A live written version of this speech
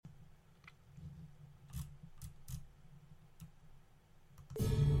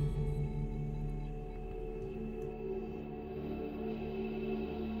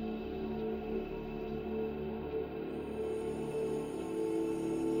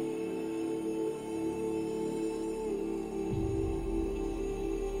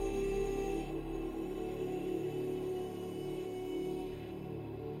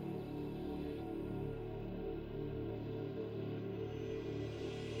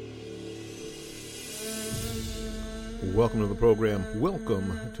Welcome to the program.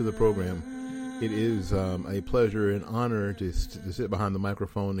 Welcome to the program. It is a pleasure and honor to sit behind the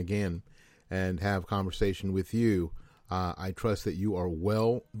microphone again and have conversation with you. I trust that you are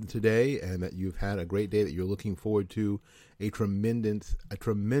well today and that you've had a great day, that you're looking forward to a tremendous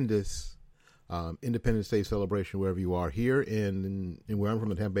Independence Day celebration wherever you are. Here in where I'm from,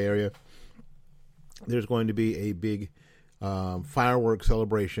 the Tampa area, there's going to be a big fireworks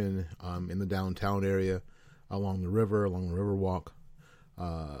celebration in the downtown area along the river walk.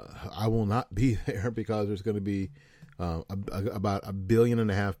 I will not be there because there's going to be about 1.5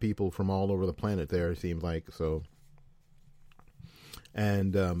 billion people from all over the planet there, it seems like. So,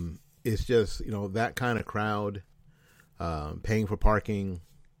 and it's just, that kind of crowd, paying for parking,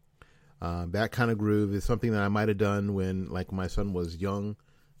 that kind of groove is something that I might have done when, like, my son was young,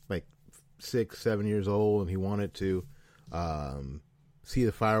 like 6-7 years old, and he wanted to see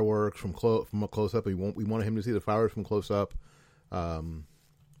the fireworks from close up. We wanted him to see the fireworks from close up.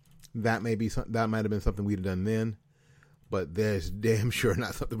 That might have been something we'd have done then, but there's damn sure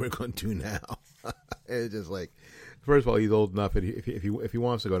not something we're going to do now. It's just like, first of all, he's old enough. If he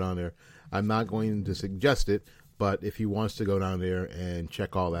wants to go down there, I'm not going to suggest it. But if he wants to go down there and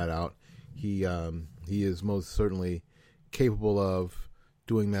check all that out, he is most certainly capable of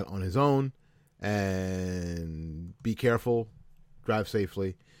doing that on his own. And be careful, drive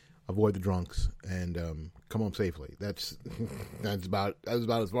safely, avoid the drunks, and come home safely. That's about as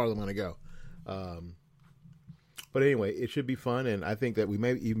far as I'm going to go. But anyway, it should be fun, and I think that we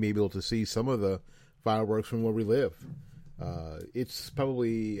may even be able to see some of the fireworks from where we live. It's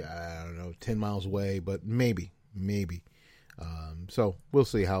probably, 10 miles away, but maybe. So we'll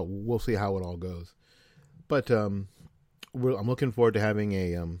see how it all goes. But I'm looking forward to having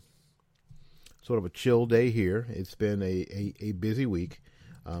a sort of a chill day here. It's been a busy week.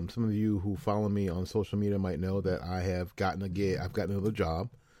 Some of you who follow me on social media might know that I have gotten a gig. I've gotten another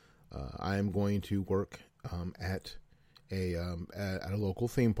job. I am going to work at a local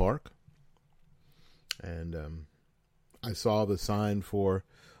theme park, and I saw the sign for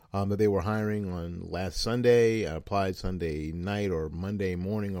that they were hiring on last Sunday. I applied Sunday night or Monday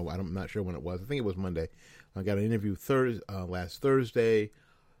morning, or I'm not sure when it was. I think it was Monday. I got an interview last Thursday,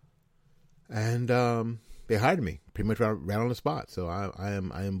 and they hired me pretty much right on the spot. So I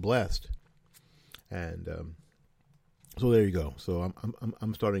am blessed, and so there you go. So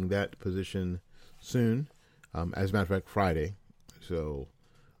I'm starting that position soon. As a matter of fact, Friday. So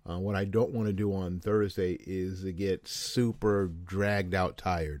what I don't want to do on Thursday is to get super dragged out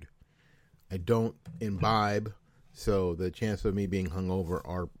tired. I don't imbibe, so the chance of me being hungover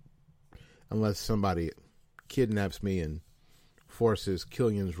are, unless somebody kidnaps me and forces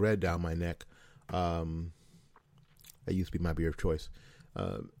Killian's Red down my neck. That used to be my beer of choice.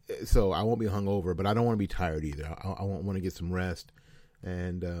 So I won't be hungover, but I don't want to be tired either. I want to get some rest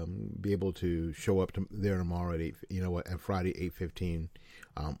and be able to show up there tomorrow at 8. At Friday 8:15,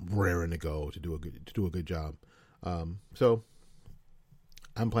 raring to go to do a good job. So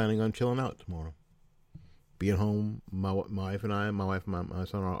I'm planning on chilling out tomorrow, being home. My wife and my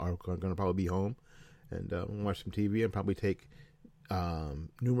son are going to probably be home, and watch some TV and probably take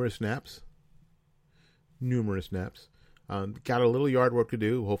numerous naps. Got a little yard work to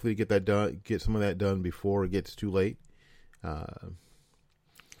do. Hopefully get that done. Get some of that done before it gets too late.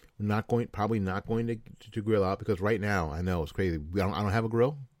 Probably not going to grill out, because right now, I know it's crazy. I don't have a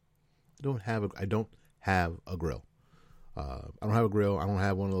grill. I don't have a grill. I don't have a grill. I don't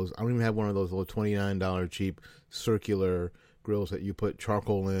have one of those. I don't even have one of those little $29 cheap circular grills that you put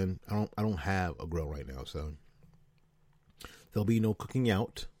charcoal in. I don't have a grill right now, so there'll be no cooking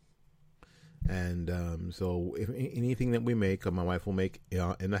out. And so if anything that we make, my wife will make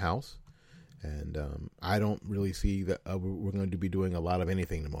in the house. And I don't really see that we're going to be doing a lot of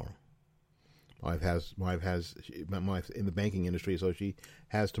anything tomorrow. My wife's in the banking industry, so she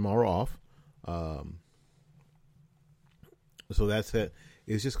has tomorrow off. So that's it.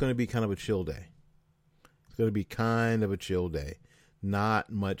 It's just going to be kind of a chill day. It's going to be kind of a chill day.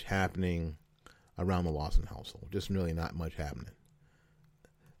 Not much happening around the Lawson household. Just really not much happening.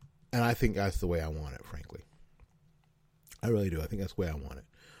 And I think that's the way I want it, frankly. I really do. I think that's the way I want it.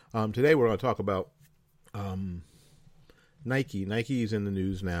 Today we're going to talk about Nike. Nike is in the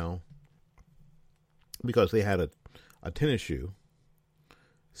news now because they had a tennis shoe,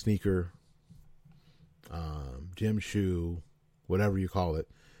 sneaker, gym shoe, whatever you call it.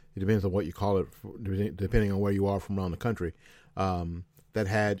 It depends on what you call it, depending on where you are from around the country. That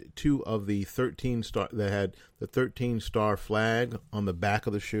had two of the 13 star. That had the 13-star flag on the back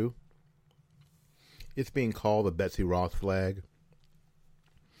of the shoe. It's being called the Betsy Ross flag.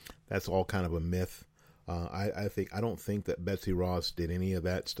 That's all kind of a myth. I don't think that Betsy Ross did any of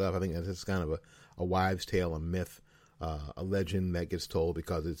that stuff. I think that's just kind of a wives' tale, a myth, a legend that gets told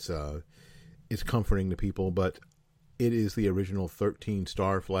because it's comforting to people. But it is the original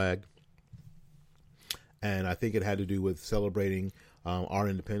 13-star flag, and I think it had to do with celebrating our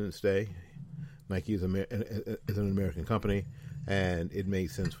Independence Day. Nike is an American company, and it made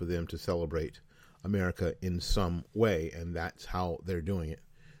sense for them to celebrate America in some way, and that's how they're doing it,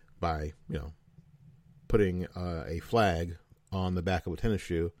 by putting a flag on the back of a tennis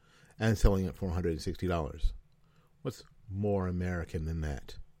shoe and selling it for $160. What's more American than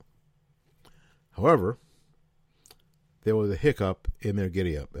that? However, there was a hiccup in their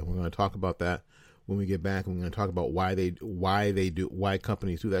giddy up, and we're going to talk about that when we get back. We're going to talk about why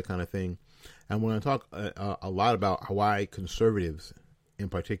companies do that kind of thing, and we're going to talk a lot about why conservatives, in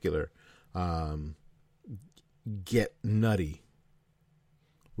particular, get nutty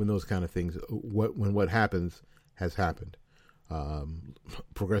when those kind of things, when what happens has happened.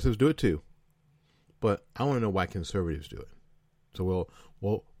 Progressives do it too, but I want to know why conservatives do it. So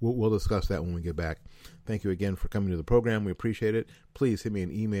we'll discuss that when we get back. Thank you again for coming to the program. We appreciate it. Please send me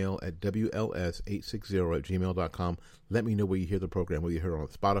an email at wls860@gmail.com. Let me know where you hear the program, whether you heard it on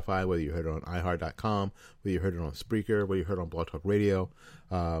Spotify, whether you heard it on iHeart.com, whether you heard it on Spreaker, whether you heard it on Blog Talk Radio.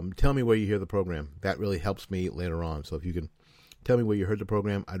 Tell me where you hear the program. That really helps me later on. So if you can tell me where you heard the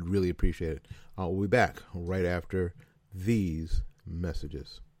program, I'd really appreciate it. We'll be back right after these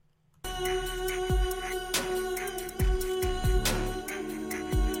messages.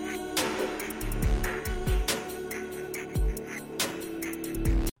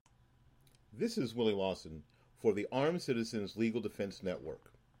 This is Willie Lawson for the Armed Citizens Legal Defense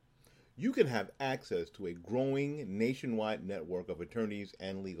Network. You can have access to a growing nationwide network of attorneys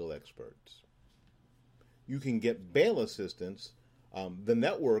and legal experts. You can get bail assistance. The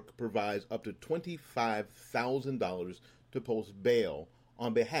network provides up to $25,000 to post bail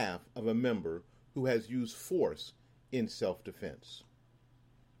on behalf of a member who has used force in self-defense.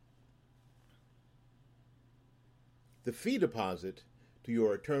 The fee deposit to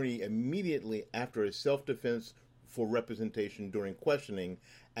your attorney immediately after a self-defense for representation during questioning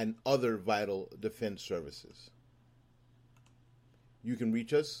and other vital defense services. You can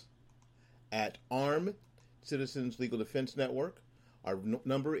reach us at Armed Citizens Legal Defense Network. Our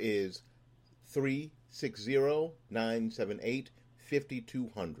number is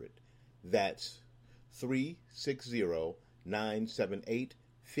 360-978-5200. That's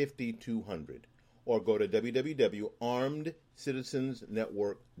 360-978-5200. Or go to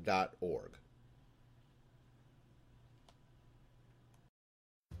www.armedcitizensnetwork.org.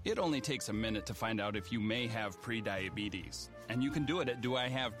 It only takes a minute to find out if you may have prediabetes, and you can do it at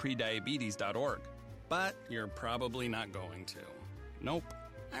doihaveprediabetes.org. But you're probably not going to. Nope.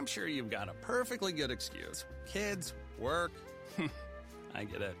 I'm sure you've got a perfectly good excuse. Kids, work. I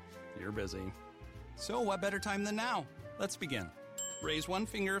get it. You're busy. So what better time than now? Let's begin. Raise one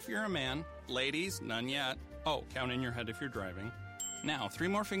finger if you're a man. Ladies, none yet. Oh, count in your head if you're driving. Now, 3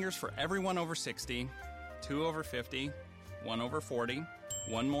 more fingers for everyone over 60, 2 over 50, 1 over 40,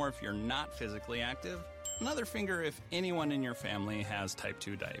 1 more if you're not physically active, another finger if anyone in your family has type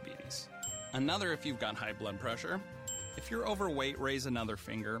 2 diabetes, another if you've got high blood pressure. If you're overweight, raise another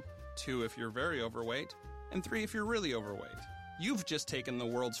finger, 2 if you're very overweight, and 3 if you're really overweight. You've just taken the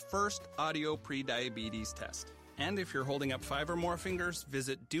world's first audio prediabetes test. And if you're holding up 5 or more fingers,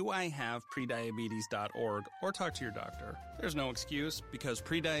 visit doihaveprediabetes.org or talk to your doctor. There's no excuse because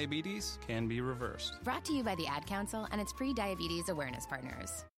prediabetes can be reversed. Brought to you by the Ad Council and its pre-diabetes awareness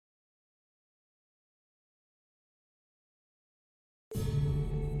partners.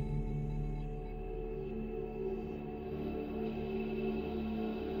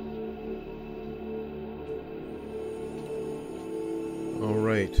 All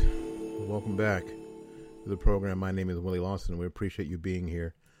right. Welcome back to the program. My name is Willie Lawson. We appreciate you being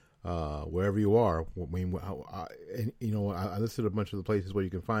here, wherever you are. I mean, I listed a bunch of the places where you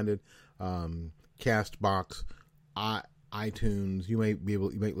can find it. Castbox, iTunes. You may be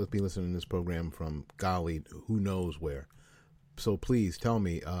listening to this program from golly, who knows where. So please tell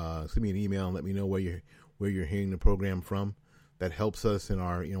me, send me an email and let me know where you're hearing the program from. That helps us in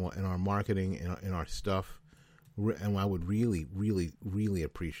our in our marketing, in our stuff, and I would really, really, really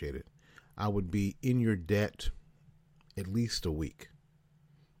appreciate it. I would be in your debt at least a week.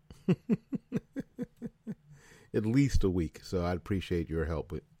 At least a week. So I'd appreciate your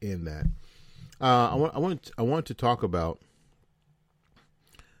help in that. I want to talk about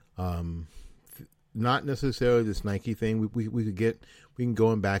not necessarily this Nike thing. We can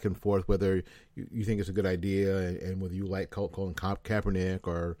go back and forth whether you think it's a good idea and whether you like Colin Kaepernick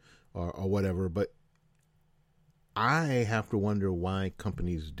or whatever. But I have to wonder why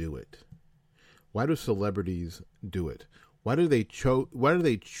companies do it. Why do celebrities do it? Why do they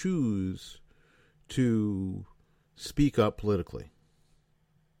choose to speak up politically?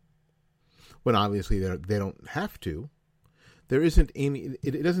 When obviously they don't have to. There isn't any.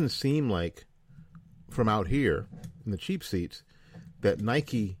 It doesn't seem like from out here in the cheap seats that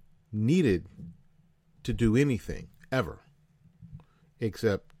Nike needed to do anything ever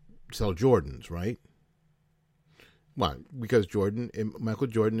except sell Jordans, right? Why? Because Michael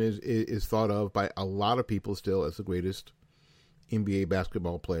Jordan is thought of by a lot of people still as the greatest NBA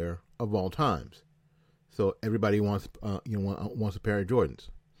basketball player of all times. So everybody wants wants a pair of Jordans,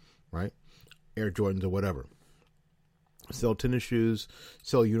 right? Air Jordans or whatever. Sell tennis shoes,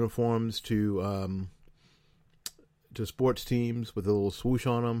 sell uniforms to sports teams with a little swoosh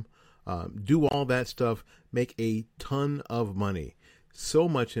on them. Do all that stuff, make a ton of money. So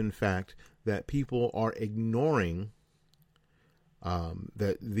much, in fact, that people are ignoring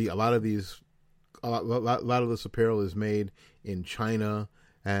that a lot of this apparel is made in China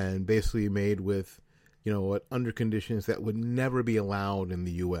and basically made with, under conditions that would never be allowed in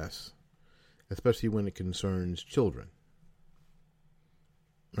the U.S., especially when it concerns children.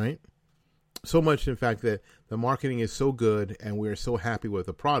 Right? So much, in fact, that the marketing is so good and we're so happy with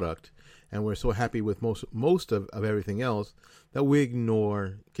the product and we're so happy with most of everything else that we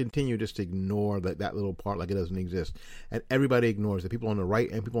continue just to ignore that little part like it doesn't exist. And everybody ignores it. People on the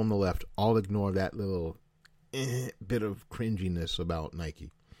right and people on the left all ignore that little bit of cringiness about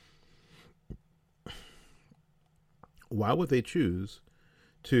Nike. Why would they choose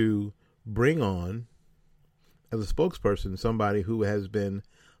to bring on, as a spokesperson, somebody who has been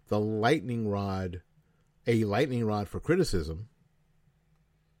a lightning rod for criticism,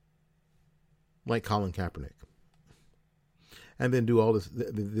 like Colin Kaepernick, and then do all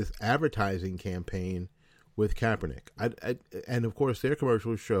this advertising campaign with Kaepernick? And of course, their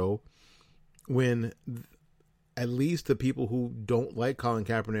commercials show when at least the people who don't like Colin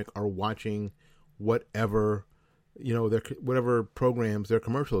Kaepernick are watching whatever whatever programs their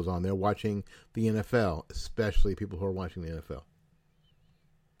commercial is on. They're watching the NFL, especially people who are watching the NFL.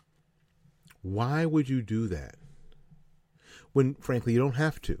 Why would you do that? When, frankly, you don't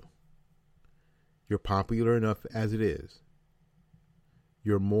have to. You're popular enough as it is.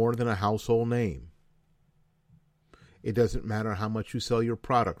 You're more than a household name. It doesn't matter how much you sell your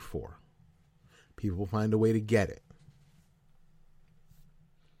product for. People will find a way to get it.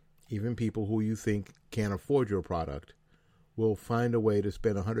 Even people who you think can't afford your product will find a way to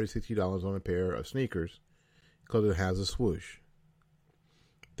spend $160 on a pair of sneakers because it has a swoosh.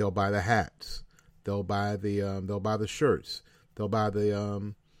 They'll buy the hats. They'll buy the shirts. They'll buy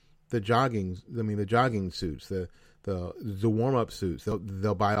the jogging suits, the warm up suits.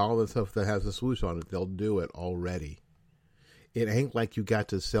 They'll buy all the stuff that has a swoosh on it. They'll do it already. It ain't like you got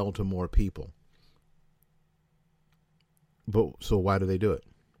to sell to more people. But so why do they do it?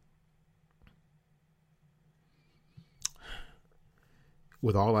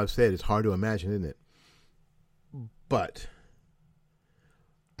 With all I've said, it's hard to imagine, isn't it? But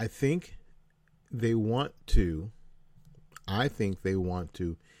I think they want to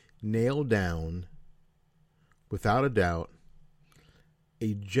nail down, without a doubt,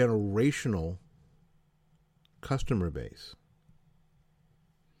 a generational customer base.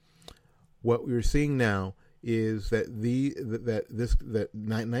 What we're seeing now is that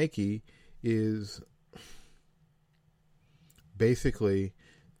Nike is basically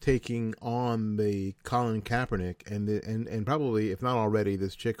taking on the Colin Kaepernick and probably, if not already,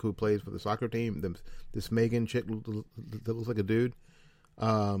 this chick who plays for the soccer team, this Megan chick that looks like a dude,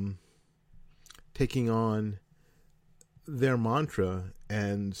 taking on their mantra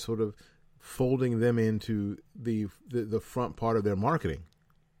and sort of folding them into the front part of their marketing.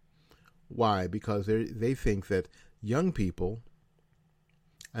 Why? Because they think that young people,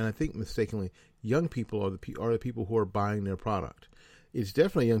 and I think mistakenly, young people are the people who are buying their product. It's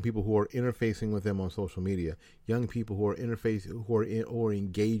definitely young people who are interfacing with them on social media. Young people who are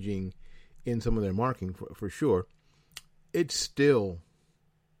engaging in some of their marketing for sure. It's still,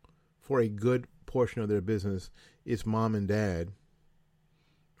 for a good portion of their business, it's mom and dad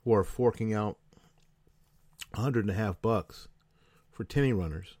who are forking out $150 for tenny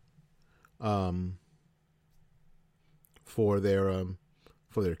runners, for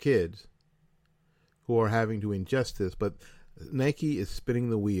their kids, who are having to ingest this. But Nike is spinning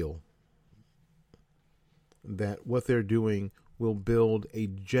the wheel that what they're doing will build a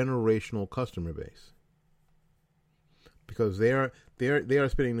generational customer base, because they are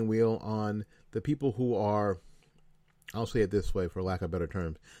spinning the wheel on the people who are, I'll say it this way for lack of better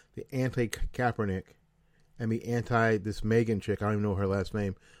terms, the anti-Kaepernick and be anti this Megan chick. I don't even know her last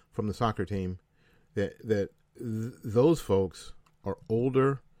name from the soccer team. Those folks are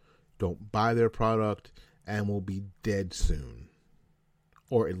older, don't buy their product, and will be dead soon,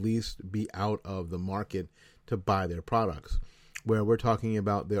 or at least be out of the market to buy their products. Where we're talking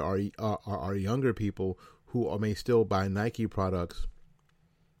about there are younger people who may still buy Nike products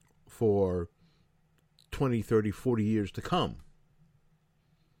for 20, 30, 40 years to come,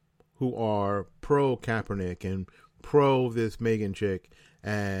 who are pro Kaepernick and pro this Megan chick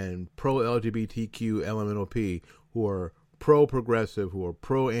and pro LGBTQ LMNOP, who are pro progressive, who are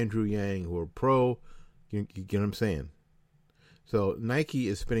pro Andrew Yang, who are pro, you get what I'm saying? So Nike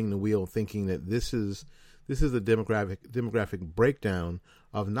is spinning the wheel thinking that this is a demographic breakdown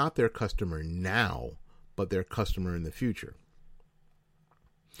of not their customer now, but their customer in the future.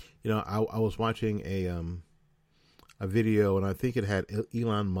 You know, I was watching a video, and I think it had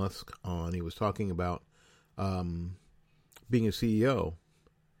Elon Musk on. He was talking about being a CEO,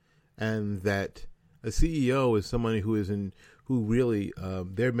 and that a CEO is someone who really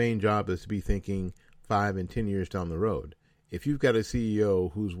their main job is to be thinking 5 and 10 years down the road. If you've got a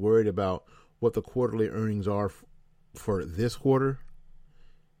CEO who's worried about what the quarterly earnings are for this quarter,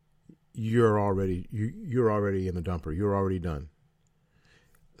 you're already in the dumper. You're already done.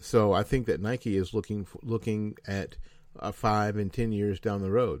 So I think that Nike is looking at 5 and 10 years down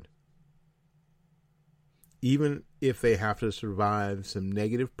the road. Even if they have to survive some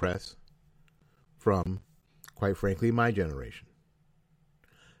negative press from, quite frankly, my generation,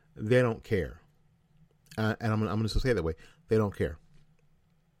 they don't care. And I'm going to say it that way. They don't care.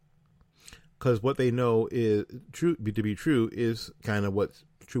 Because what they know is true to be true is kind of what's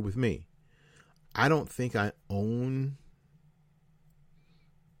true with me. I don't think I own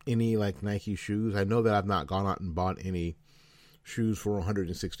any like Nike shoes. I know that I've not gone out and bought any shoes for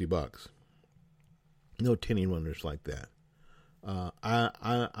 $160. No tinny runners like that.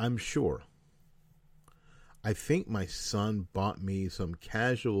 I'm sure. I think my son bought me some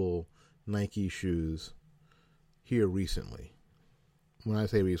casual Nike shoes here recently. When I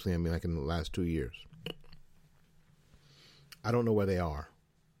say recently, I mean like in the last 2 years. I don't know where they are.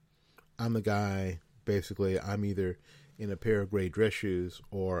 I'm the guy, basically, I'm either in a pair of gray dress shoes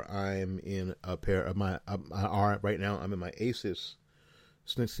or I'm in a pair of right now I'm in my Asus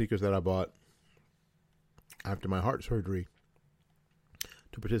sneakers that I bought after my heart surgery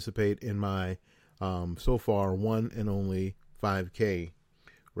to participate in my so far one and only 5K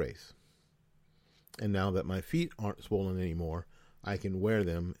race. And now that my feet aren't swollen anymore, I can wear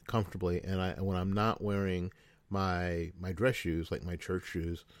them comfortably. And when I'm not wearing my dress shoes, like my church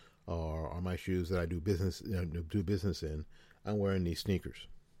shoes or my shoes that I do business in, I'm wearing these sneakers.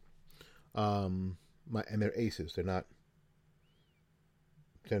 And they're Asus. They're not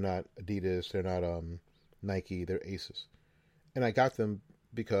Adidas. They're not Nike. They're Asus. And I got them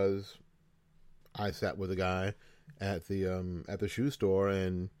because I sat with a guy at the shoe store,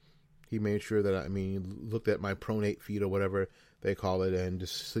 and he made sure that he looked at my pronate feet or whatever they call it, and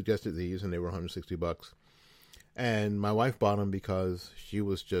just suggested these, and they were $160. And my wife bought them because she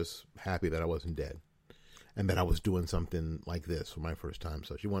was just happy that I wasn't dead, and that I was doing something like this for my first time.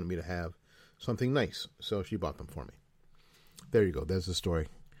 So she wanted me to have something nice, so she bought them for me. There you go. There's the story.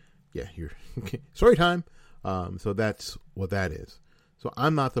 Yeah, story time. So that's what that is. So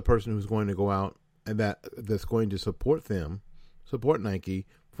I'm not the person who's going to go out and that's going to support Nike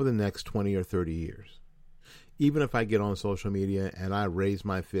for the next 20 or 30 years. Even if I get on social media and I raise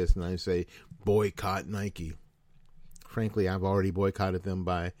my fist and I say, boycott Nike. Frankly, I've already boycotted them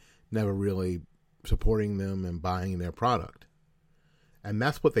by never really supporting them and buying their product. And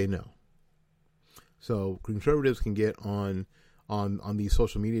that's what they know. So conservatives can get on these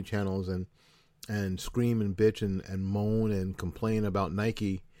social media channels and scream and bitch and moan and complain about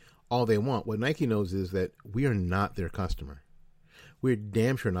Nike all they want. What Nike knows is that we are not their customer. We're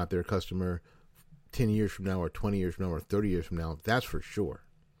damn sure not their customer 10 years from now or 20 years from now or 30 years from now. That's for sure.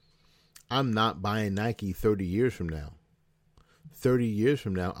 I'm not buying Nike 30 years from now. 30 years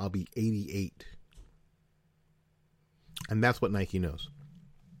from now, I'll be 88. And that's what Nike knows.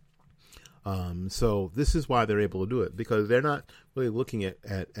 So this is why they're able to do it, because they're not really looking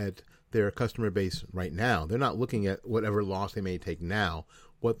at their customer base right now. They're not looking at whatever loss they may take now.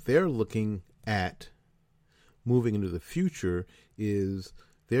 What they're looking at moving into the future is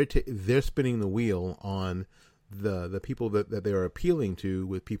they're spinning the wheel on the people that they're appealing to,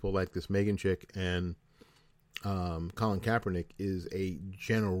 with people like this Megan chick and Colin Kaepernick, is a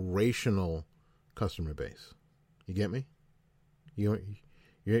generational customer base. You get me? You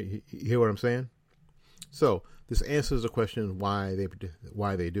hear what I'm saying? So this answers the question why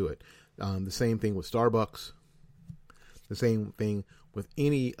they do it. The same thing with Starbucks. The same thing with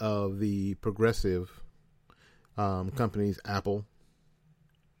any of the progressive companies, Apple.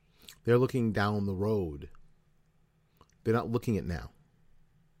 They're looking down the road. They're not looking at now.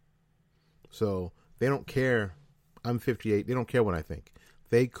 So they don't care. I'm 58. They don't care what I think.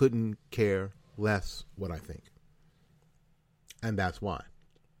 They couldn't care less what I think. And that's why.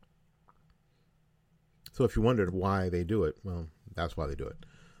 So if you wondered why they do it, well, that's why they do it.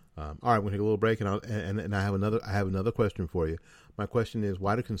 All right, we're going to take a little break, and I have another question for you. My question is,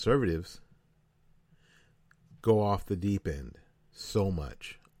 why do conservatives go off the deep end so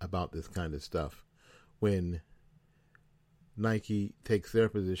much about this kind of stuff when Nike takes their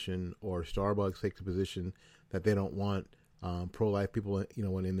position or Starbucks takes a position that they don't want pro-life people,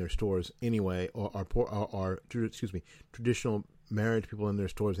 in their stores anyway, or traditional marriage people in their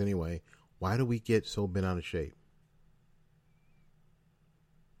stores anyway? Why do we get so bent out of shape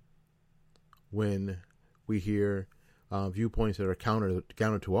when we hear viewpoints that are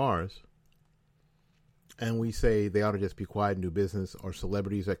counter to ours, and we say they ought to just be quiet and do business, or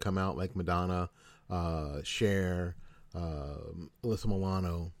celebrities that come out like Madonna, Cher, Alyssa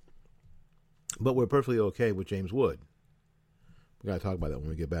Milano, but we're perfectly okay with James Wood? We got to talk about that when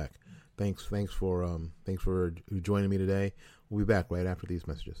we get back. Thanks for joining me today. We'll be back right after these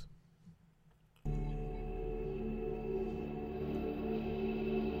messages.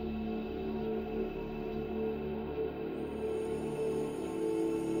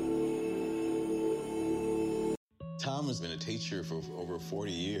 Tom has been a teacher for over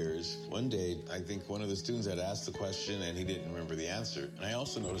 40 years. One day, I think one of the students had asked the question and he didn't remember the answer. And I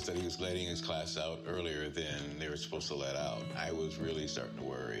also noticed that he was letting his class out earlier than they were supposed to let out. I was really starting to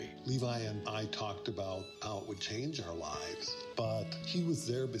worry. Levi and I talked about how it would change our lives, but he was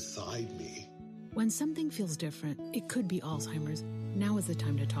there beside me. When something feels different, it could be Alzheimer's. Now is the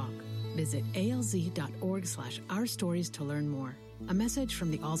time to talk. Visit alz.org/ourstories to learn more. A message from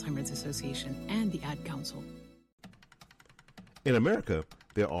the Alzheimer's Association and the Ad Council. In America,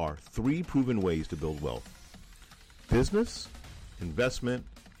 there are 3 proven ways to build wealth: business, investment,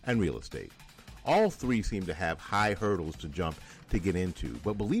 and real estate. All 3 seem to have high hurdles to jump to get into,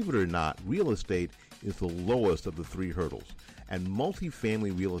 but believe it or not, real estate is the lowest of the 3 hurdles, and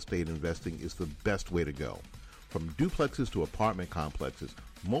multifamily real estate investing is the best way to go. From duplexes to apartment complexes,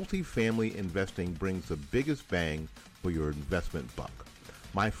 multifamily investing brings the biggest bang for your investment buck.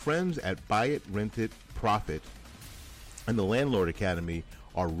 My friends at Buy It, Rent It, Profit and the Landlord Academy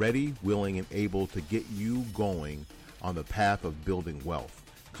are ready, willing, and able to get you going on the path of building wealth.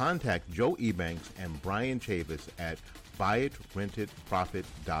 Contact Joe Ebanks and Brian Chavis at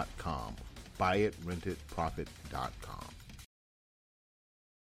buyitrentitprofit.com. buyitrentitprofit.com.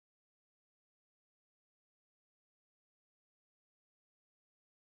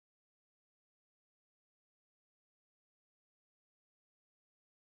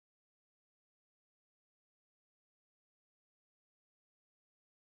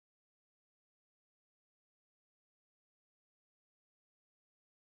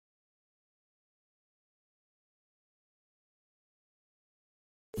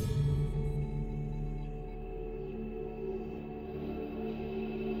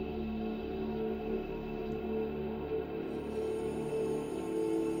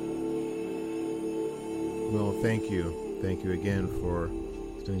 Well, thank you. Thank you again for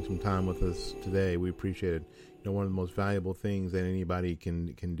spending some time with us today. We appreciate it. One of the most valuable things that anybody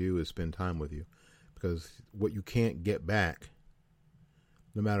can do is spend time with you, because what you can't get back,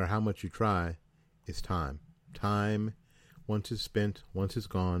 no matter how much you try, is time. Time, once it's spent, once it's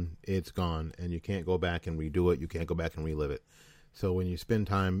gone, and you can't go back and redo it. You can't go back and relive it. So when you spend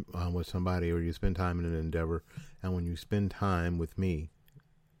time with somebody, or you spend time in an endeavor, and when you spend time with me,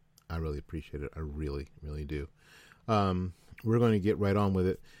 I really appreciate it. I really, really do. We're going to get right on with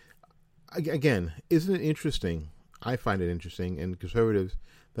it. Again, isn't it interesting? I find it interesting, and conservatives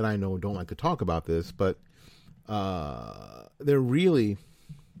that I know don't like to talk about this, but they really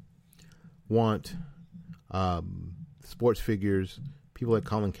want sports figures, people like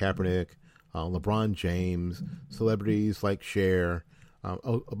Colin Kaepernick, LeBron James, celebrities like Cher.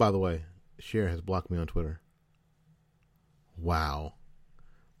 By the way, Cher has blocked me on Twitter. Wow.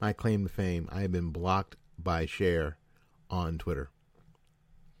 My claim to fame, I have been blocked by Cher on Twitter.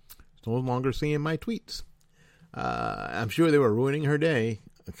 No longer seeing my tweets. I'm sure they were ruining her day.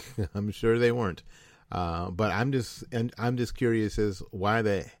 I'm sure they weren't. But I'm just curious as why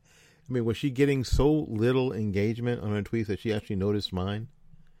they. I mean, was she getting so little engagement on her tweets that she actually noticed mine?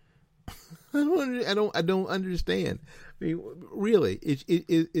 I don't understand. I mean, really,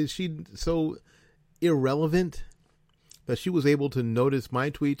 is she so irrelevant that she was able to notice my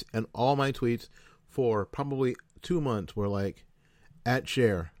tweets, and all my tweets for probably 2 months were like, at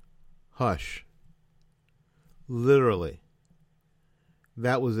Cher, hush. Literally.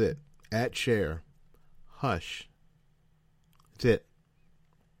 That was it. At Cher, hush. That's it.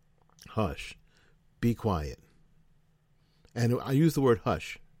 Hush. Be quiet. And I used the word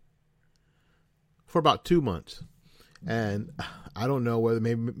hush for about 2 months. And I don't know whether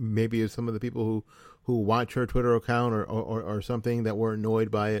maybe it's some of the people who watch her Twitter account or something that were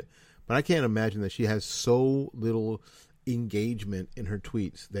annoyed by it. But I can't imagine that she has so little engagement in her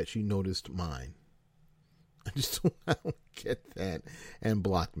tweets that she noticed mine. I don't get that. And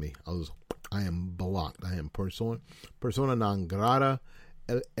blocked me. I am blocked. I am persona non grata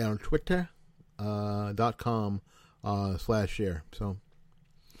el Twitter .com /share. So,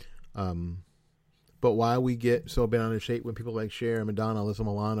 but why we get so bent out of shape when people like Cher, Madonna, Alyssa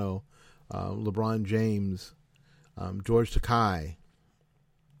Milano, LeBron James, George Takei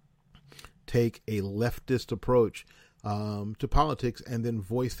take a leftist approach to politics and then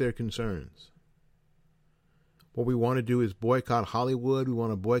voice their concerns. What we want to do is boycott Hollywood. We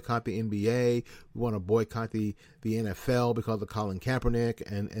want to boycott the NBA. We want to boycott the NFL because of Colin Kaepernick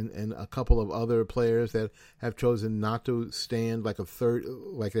and a couple of other players that have chosen not to stand like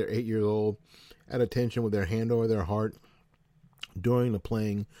they're 8 years old at attention with their hand over their heart during the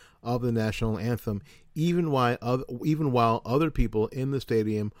playing of the national anthem, even while other people in the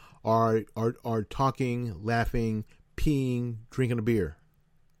stadium are talking, laughing, peeing, drinking a beer.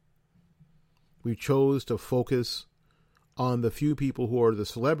 We chose to focus on the few people who are the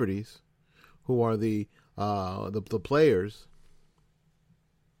celebrities, who are the players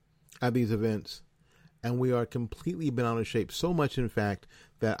at these events, and we are completely bent out of shape. So much, in fact,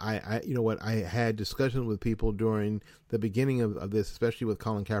 that I had discussions with people during the beginning of this, especially with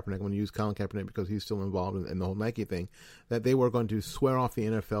Colin Kaepernick. I'm going to use Colin Kaepernick because he's still involved in the whole Nike thing, that they were going to swear off the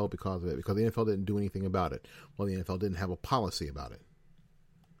NFL because of it, because the NFL didn't do anything about it. Well, the NFL didn't have a policy about it,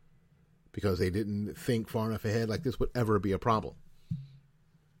 because they didn't think far enough ahead like this would ever be a problem.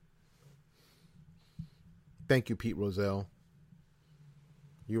 Thank you, Pete Rozelle.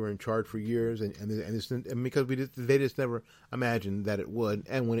 You were in charge for years, and because they just never imagined that it would.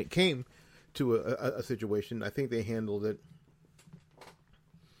 And when it came to a situation, I think they handled it.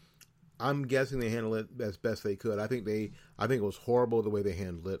 I'm guessing they handled it as best they could. I think it was horrible the way they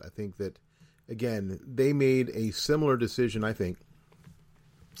handled it. I think that, again, they made a similar decision, I think,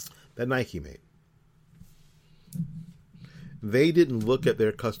 that Nike made. They didn't look at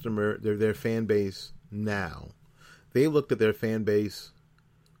their customer, their fan base now. They looked at their fan base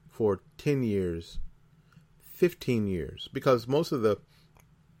for 10 years, 15 years, because most of the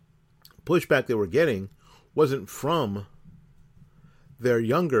pushback they were getting wasn't from their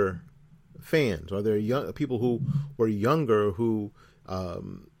younger fans or their young people who were younger who buy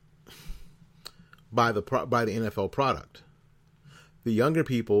the NFL product. The younger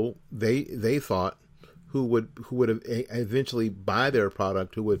people, they thought, who would eventually buy their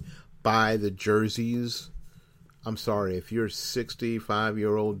product, who would buy the jerseys. I'm sorry, if you're a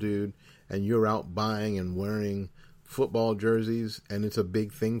 65-year-old dude and you're out buying and wearing football jerseys and it's a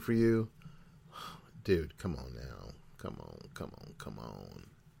big thing for you, dude, come on now. Come on.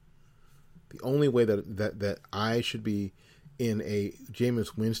 The only way that I should be in a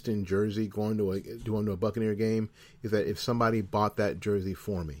Jameis Winston jersey going to a Buccaneer game is that if somebody bought that jersey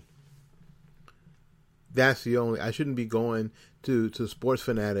for me. That's the only. I shouldn't be going to Sports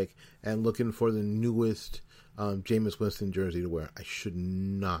Fanatic and looking for the newest Jameis Winston jersey to wear. I should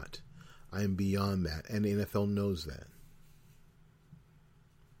not. I am beyond that, and the NFL knows that.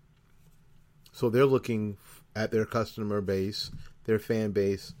 So they're looking at their customer base, their fan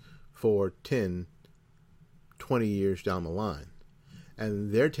base, for 10, 20 years down the line,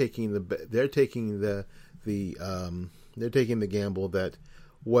 and they're taking the gamble that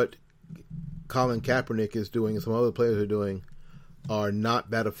what Colin Kaepernick is doing and some other players are doing are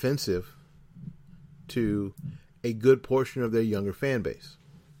not that offensive to a good portion of their younger fan base.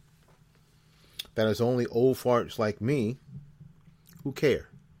 That is only old farts like me who care.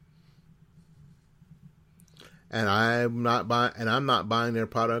 And I'm not buying their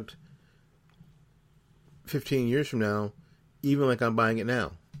product 15 years from now, even like I'm buying it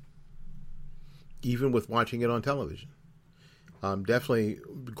now. Even with watching it on television. I'm definitely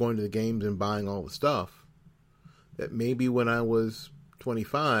going to the games and buying all the stuff that maybe when I was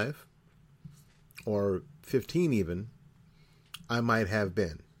 25 or 15 even, I might have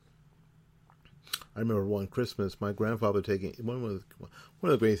been. I remember one Christmas, my grandfather taking one of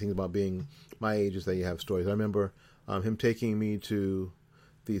the great things about being my age is that you have stories. I remember him taking me to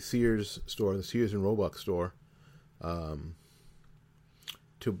the Sears store, the Sears and Roebuck store, so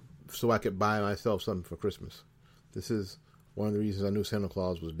I could buy myself something for Christmas. This is one of the reasons I knew Santa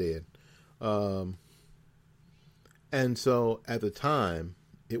Claus was dead. And so at the time,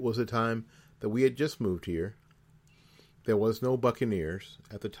 it was a time that we had just moved here. There was no Buccaneers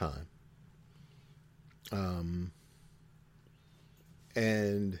at the time.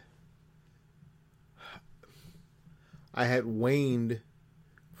 And I had waned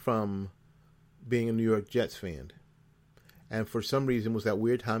from being a New York Jets fan. And for some reason, it was that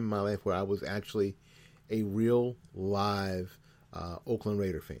weird time in my life where I was actually a real live Oakland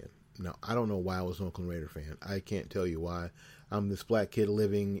Raider fan. Now, I don't know why I was an Oakland Raider fan. I can't tell you why. I'm this black kid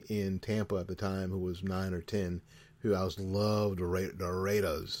living in Tampa at the time who was 9 or 10, who I was loved the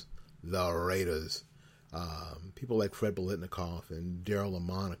Raiders. The Raiders. People like Fred Biletnikoff and Daryl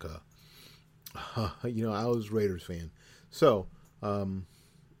LaMonica. I was a Raiders fan. So,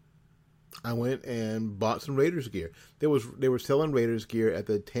 I went and bought some Raiders gear. They were selling Raiders gear at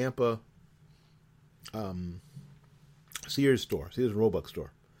the Tampa Sears Roebuck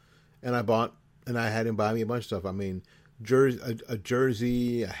store. And I had him buy me a bunch of stuff. I mean, a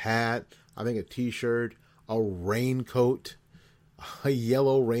jersey, a hat, I think a T-shirt, a raincoat, a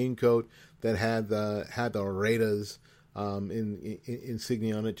yellow raincoat that had the Raiders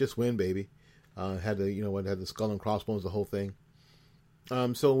insignia on it. Just win, baby. Had the skull and crossbones, the whole thing.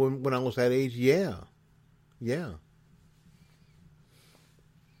 So when I was that age, yeah.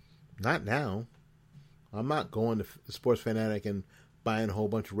 Not now. I'm not going to Sports Fanatic and buying a whole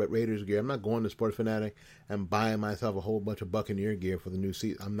bunch of Raiders gear. I'm not going to Sports Fanatic and buying myself a whole bunch of Buccaneer gear for the new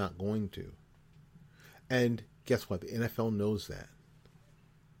season. I'm not going to. And guess what? The NFL knows that.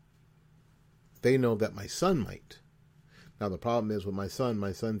 They know that my son might. Now the problem is with my son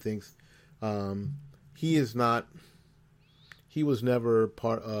thinks he was never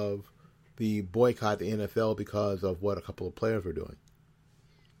part of the boycott the NFL because of what a couple of players were doing.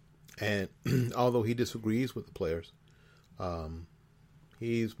 And although he disagrees with the players,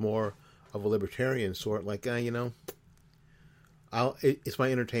 he's more of a libertarian sort, like, it's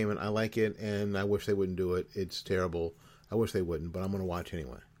my entertainment. I like it, and I wish they wouldn't do it. It's terrible. I wish they wouldn't, but I'm going to watch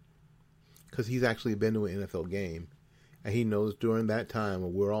anyway. Because he's actually been to an NFL game, and he knows during that time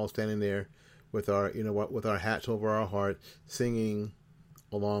when we're all standing there with our hats over our heart, singing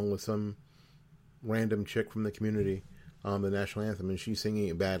along with some random chick from the community the national anthem, and she's singing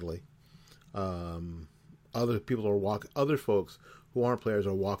it badly. Other folks who aren't players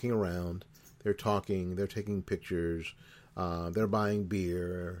are walking around. They're talking. They're taking pictures. They're buying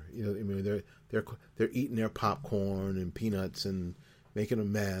beer. They're eating their popcorn and peanuts and making a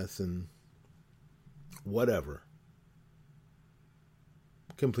mess and whatever.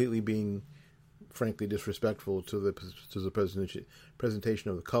 Completely being, frankly, disrespectful to the presentation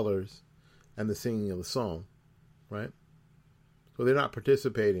of the colors and the singing of the song, right? So they're not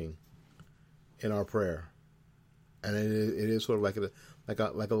participating in our prayer, and it is sort of like a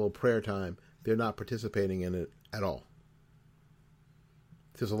little prayer time. They're not participating in it at all.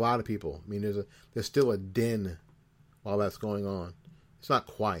 There's a lot of people. I mean, there's still a din while that's going on. It's not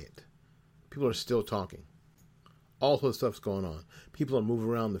quiet. People are still talking. All sorts of stuff's going on. People are moving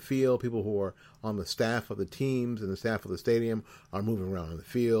around the field. People who are on the staff of the teams and the staff of the stadium are moving around in the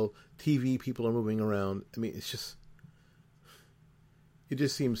field. TV people are moving around. I mean, it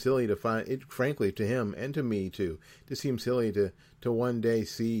just seems silly to find it, frankly, to him and to me too. It just seems silly to one day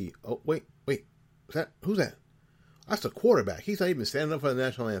see, oh, wait, who's that? That's the quarterback. He's not even standing up for the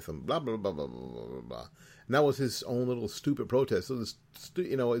national anthem. Blah, blah, blah, blah, blah, blah, blah. And that was his own little stupid protest. So it's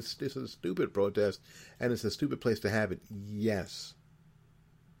a stupid protest, and it's a stupid place to have it. Yes.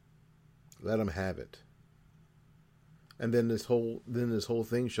 Let him have it. And then this whole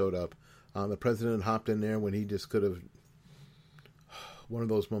thing showed up. The president hopped in there when he just could have. One of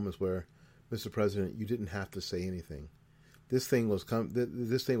those moments where, Mr. President, you didn't have to say anything. This thing was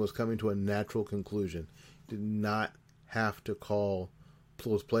coming to a natural conclusion. You did not have to call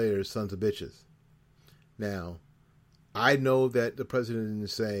those players sons of bitches. Now, I know that the president didn't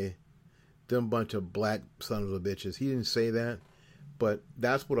say them bunch of black sons of bitches. He didn't say that, but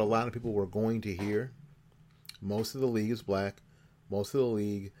that's what a lot of people were going to hear. Most of the league is black. Most of the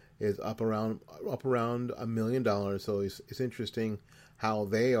league is up around $1 million. So it's interesting how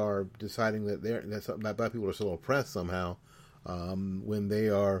they are deciding that that black people are still oppressed somehow, when they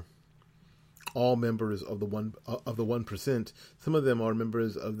are all members of the 1%. Some of them are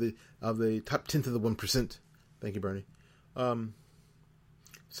members of the top 10th of the 1%. Thank you, Bernie.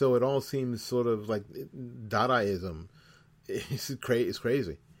 So it all seems sort of like Dadaism. It's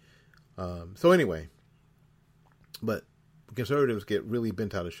crazy. So anyway, but conservatives get really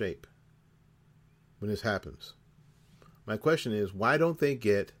bent out of shape when this happens. My question is, why don't they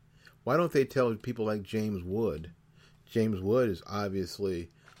tell people like James Wood? James Wood is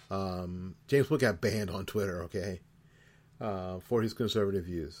obviously, James Wood got banned on Twitter, okay, for his conservative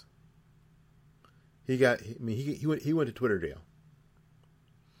views. He went to Twitter jail.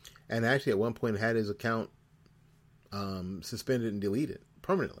 And actually at one point had his account suspended and deleted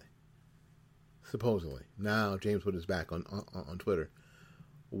permanently. Supposedly. Now James Wood is back on Twitter.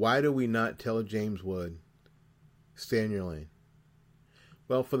 Why do we not tell James Wood, stay in your lane?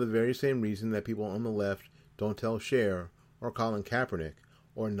 Well, for the very same reason that people on the left don't tell Cher or Colin Kaepernick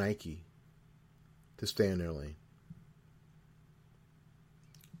or Nike to stay in their lane.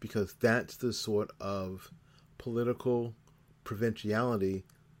 Because that's the sort of political provinciality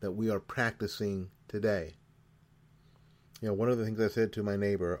that we are practicing today. You know, one of the things I said to my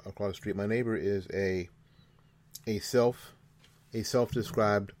neighbor across the street, my neighbor is a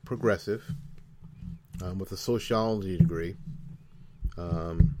self-described progressive with a sociology degree.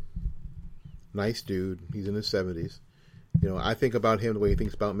 Nice dude. He's in his 70s. You know, I think about him the way he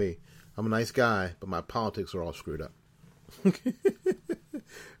thinks about me. I'm a nice guy, but my politics are all screwed up.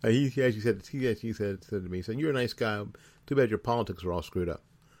 He actually said to me, he said, "You're a nice guy. Too bad your politics are all screwed up."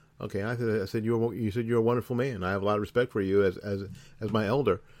 Okay, I said you said you're a wonderful man. I have a lot of respect for you as my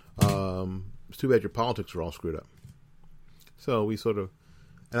elder. It's too bad your politics are all screwed up. So we sort of,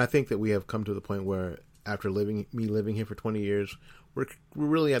 and I think that we have come to the point where after living here for 20 years, we're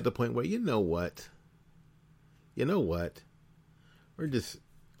really at the point where you know what, we've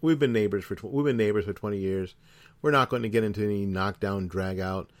been neighbors for 20 years. We're not going to get into any knockdown, drag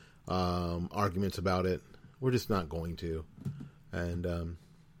out arguments about it. We're just not going to, and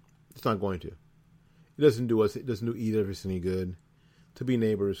it's not going to. It doesn't do either of us any good to be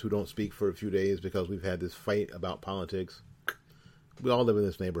neighbors who don't speak for a few days because we've had this fight about politics. We all live in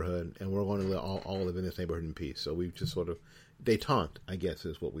this neighborhood, and we're going to all live in this neighborhood in peace. So we've just sort of détente, I guess,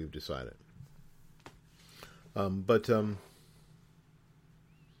 is what we've decided.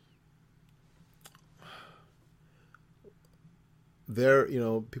 There,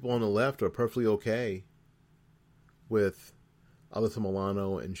 people on the left are perfectly okay with Alyssa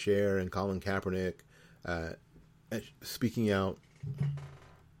Milano and Cher and Colin Kaepernick speaking out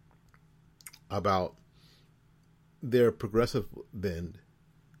about their progressive bend.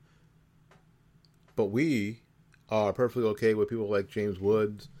 But we are perfectly okay with people like James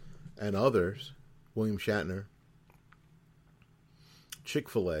Woods and others, William Shatner,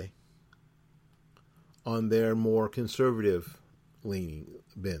 Chick-fil-A, on their more conservative leaning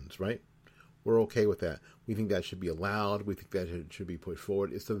bends, right? We're okay with that. We think that should be allowed. We think that it should be pushed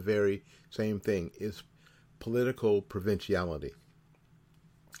forward. It's the very same thing. It's political provinciality.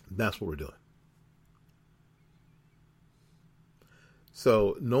 That's what we're doing.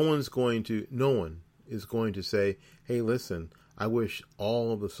 So no one is going to say, hey, listen, I wish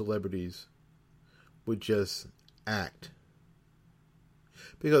all of the celebrities would just act.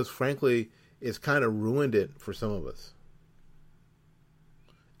 Because frankly, it's kind of ruined it for some of us.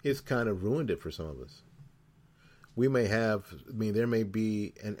 There may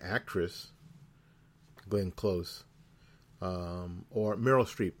be an actress, Glenn Close, or Meryl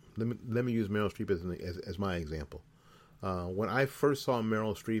Streep. Let me use Meryl Streep as my example. When I first saw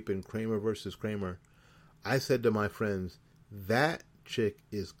Meryl Streep in Kramer versus Kramer, I said to my friends, that chick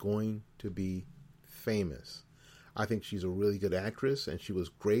is going to be famous. I think she's a really good actress, and she was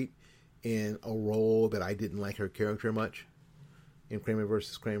great in a role that I didn't like her character much in Kramer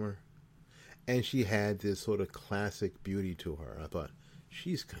versus Kramer. And she had this sort of classic beauty to her. I thought,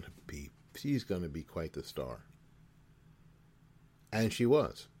 she's gonna be quite the star. And she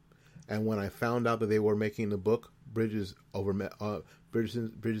was. And when I found out that they were making the book Bridges of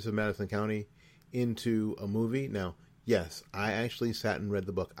Madison County into a movie, now, yes, I actually sat and read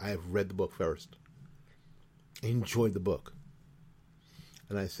the book. I have read the book first. I enjoyed the book.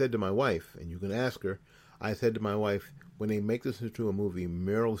 And I said to my wife, and you can ask her, I said to my wife, when they make this into a movie,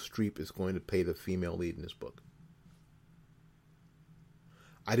 Meryl Streep is going to play the female lead in this book.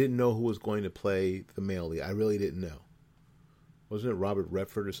 I didn't know who was going to play the male lead. I really didn't know. Wasn't it Robert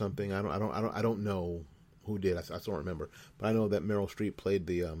Redford or something? I don't know who did. I don't remember. But I know that Meryl Streep played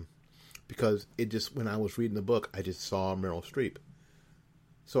the because when I was reading the book, I just saw Meryl Streep.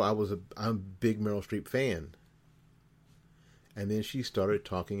 So I'm a big Meryl Streep fan. And then she started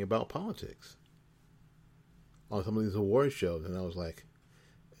talking about politics on some of these award shows, and I was like,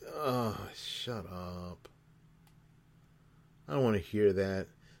 oh, shut up. I don't want to hear that.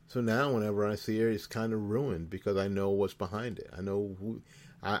 So now whenever I see her, it's kind of ruined because I know what's behind it. I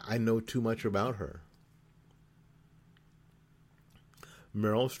know too much about her.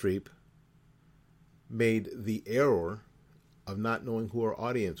 Meryl Streep made the error of not knowing who her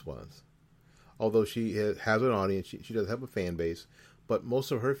audience was. Although she has an audience, she does have a fan base, but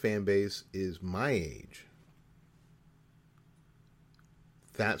most of her fan base is my age.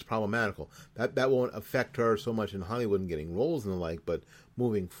 That's problematical. That won't affect her so much in Hollywood and getting roles and the like, but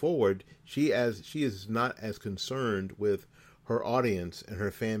moving forward, she is not as concerned with her audience and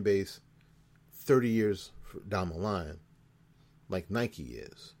her fan base 30 years down the line like Nike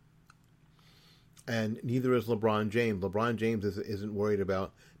is. And neither is LeBron James. LeBron James isn't worried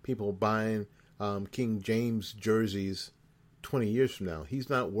about people buying King James jerseys 20 years from now. He's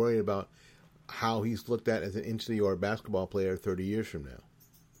not worried about how he's looked at as an NCAA or a basketball player 30 years from now.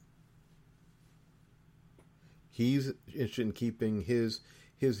 He's interested in keeping his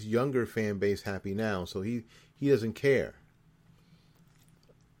younger fan base happy now, so he doesn't care.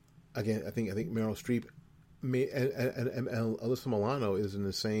 Again, I think Meryl Streep and Alyssa Milano is in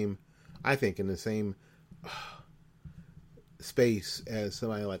the same, I think, in the same space as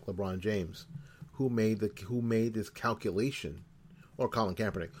somebody like LeBron James, who made this calculation, or Colin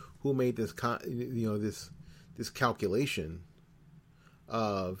Kaepernick, who made this this calculation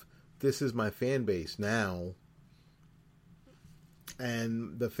of, this is my fan base now,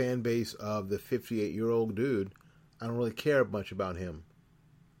 and the fan base of the 58-year-old dude, I don't really care much about him.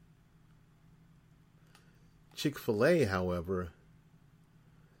 Chick-fil-A, however,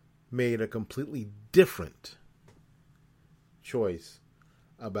 made a completely different choice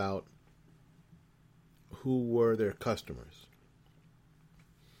about who were their customers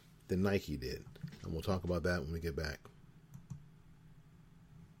than Nike did. And we'll talk about that when we get back.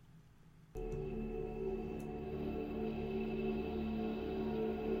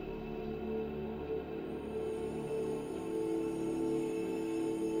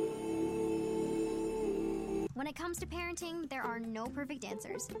 When it comes to parenting, there are no perfect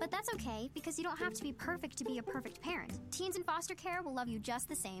answers. But that's okay, because you don't have to be perfect to be a perfect parent. Teens in foster care will love you just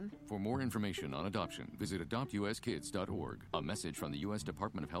the same. For more information on adoption, visit adoptuskids.org. A message from the U.S.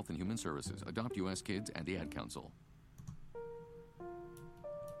 Department of Health and Human Services, Adopt U.S. Kids, and the Ad Council.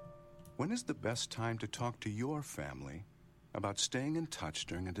 When is the best time to talk to your family about staying in touch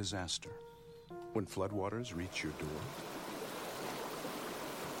during a disaster? When floodwaters reach your door?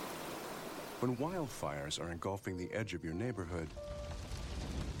 When wildfires are engulfing the edge of your neighborhood,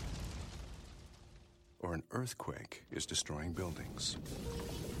 or an earthquake is destroying buildings.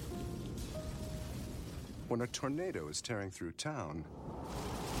 When a tornado is tearing through town,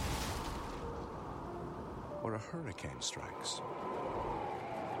 or a hurricane strikes.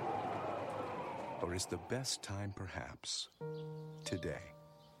 Or is the best time perhaps today?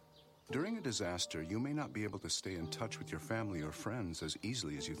 During a disaster, you may not be able to stay in touch with your family or friends as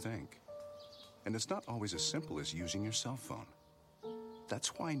easily as you think. And it's not always as simple as using your cell phone. That's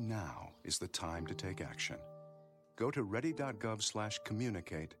why now is the time to take action. Go to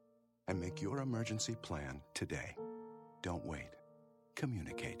ready.gov/communicate and make your emergency plan today. Don't wait.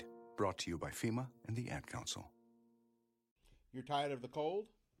 Communicate. Brought to you by FEMA and the Ad Council. You're tired of the cold?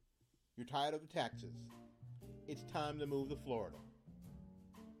 You're tired of the taxes? It's time to move to Florida.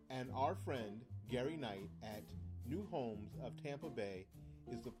 And our friend Gary Knight at New Homes of Tampa Bay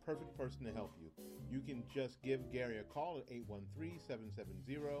is the perfect person to help you. You can just give Gary a call at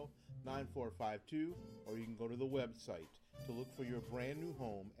 813-770-9452, or you can go to the website to look for your brand new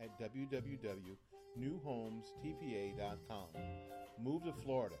home at www.newhomestpa.com. Move to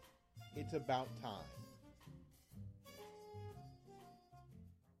Florida. It's about time.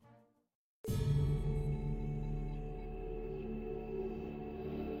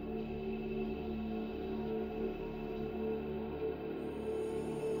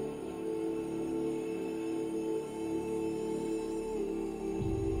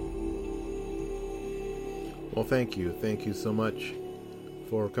 Well, thank you. Thank you so much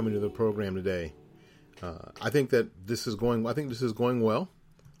for coming to the program today. I think that this is going well.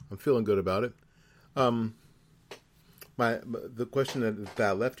 I'm feeling good about it. The question that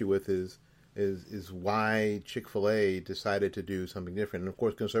I left you with is why Chick-fil-A decided to do something different. And of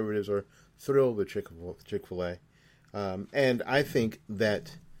course, conservatives are thrilled with Chick-fil-A. And I think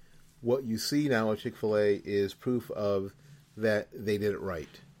that what you see now at Chick-fil-A is proof of that they did it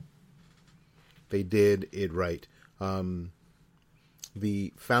right. They did it right. The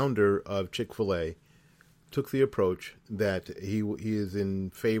founder of Chick-fil-A took the approach that he is in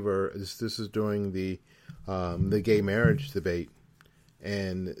favor. This is during the gay marriage debate,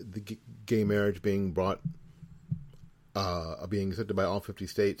 and the gay marriage being being accepted by all 50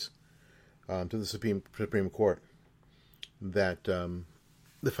 states to the Supreme Court. That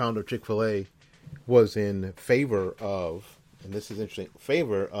the founder of Chick-fil-A was in favor of, and this is interesting,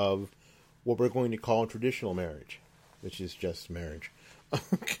 favor of what we're going to call traditional marriage. which is just marriage.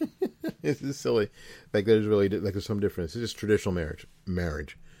 It's just silly. Like there's really like there's some difference. It's just traditional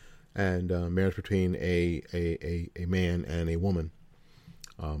marriage, and marriage between a man and a woman,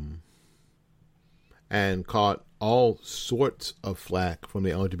 and caught all sorts of flack from the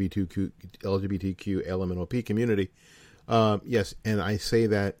LGBTQ LMNOP community. Yes, and I say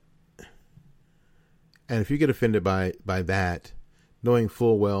that, and if you get offended by that, knowing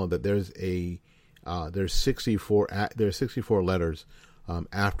full well that there's 64 letters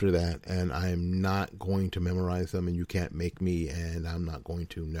after that, and I'm not going to memorize them, and you can't make me, and I'm not going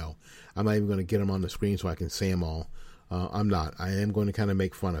to. No, I'm not even going to get them on the screen so I can say them all. I'm not. I am going to kind of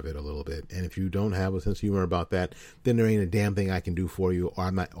make fun of it a little bit, and if you don't have a sense of humor about that, then there ain't a damn thing I can do for you,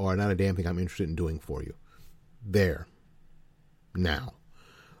 or not a damn thing I'm interested in doing for you. There, now,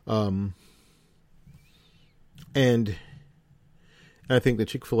 and I think that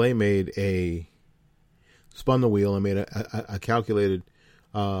Chick-fil-A spun the wheel and made a calculated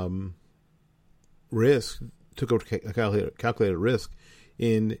risk, took a calculated risk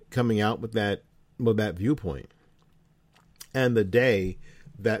in coming out with that viewpoint. And the day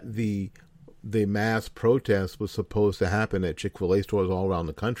that the mass protest was supposed to happen at Chick-fil-A stores all around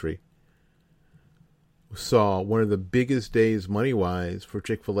the country, saw one of the biggest days money-wise for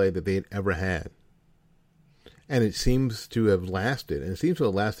Chick-fil-A that they had ever had. And it seems to have lasted. And it seems to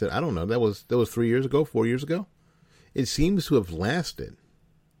have lasted, I don't know, that was 3 years ago, 4 years ago. It seems to have lasted.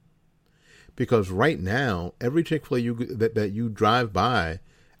 Because right now, every Chick-fil-A that you drive by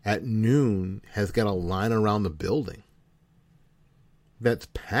at noon has got a line around the building that's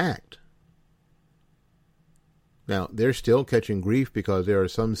packed. Now, they're still catching grief because there are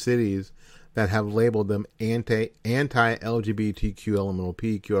some cities that have labeled them anti-LGBTQ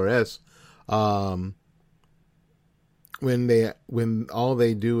LMNOP QRS, when all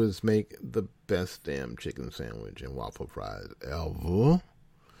they do is make the best damn chicken sandwich and waffle fries ever.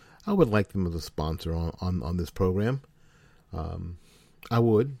 I would like them as a sponsor on this program. I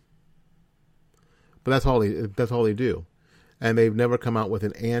would, but that's all they do, and they've never come out with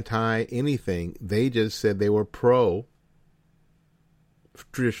an anti anything. They just said they were pro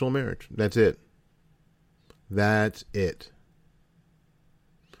traditional marriage. That's it. That's it.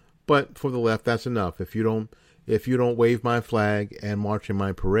 But for the left, that's enough. If you don't wave my flag and march in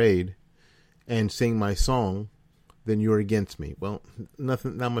my parade and sing my song, then you're against me. Well, not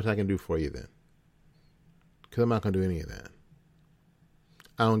much I can do for you then. Because I'm not going to do any of that.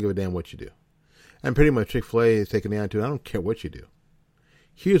 I don't give a damn what you do. And pretty much Chick-fil-A is taking the attitude, I don't care what you do.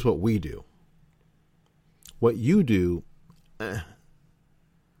 Here's what we do. What you do,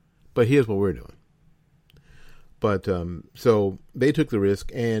 but here's what we're doing. But, so they took the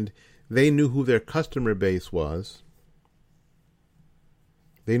risk, and they knew who their customer base was.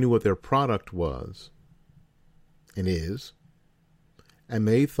 They knew what their product was and is. And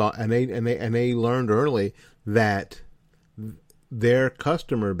they thought, and they learned early that their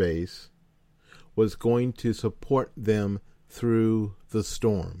customer base was going to support them through the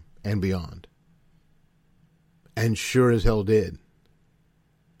storm and beyond. And sure as hell did.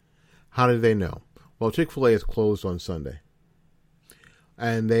 How did they know? Well, Chick-fil-A is closed on Sunday.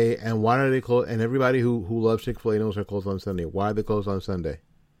 And why are they closed? And everybody who loves Chick-fil-A knows they're closed on Sunday. Why are they closed on Sunday?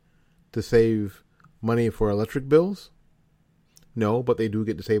 To save money for electric bills? No, but they do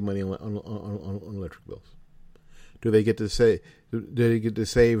get to save money on electric bills. Do they get to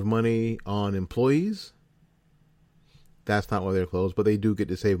save money on employees? That's not why they're closed, but they do get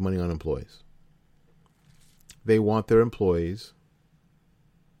to save money on employees. They want their employees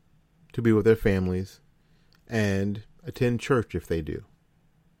to be with their families and attend church if they do.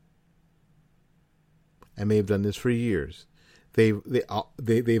 And they've done this for years. They've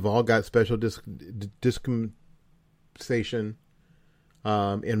all got special dispensation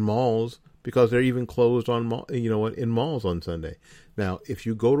in malls because they're even closed on in malls on Sunday. Now, if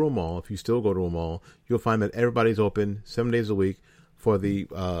you go to a mall, if you still go to a mall, you'll find that everybody's open 7 days a week for the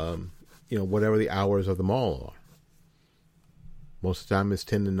whatever the hours of the mall are. Most of the time it's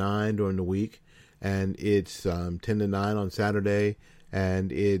 10 to 9 during the week, and it's 10 to 9 on Saturday,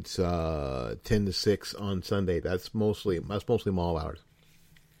 and it's 10 to 6 on Sunday. That's mostly mall hours.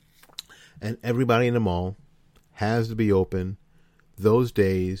 And everybody in the mall has to be open those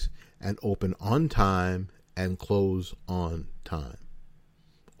days and open on time and close on time,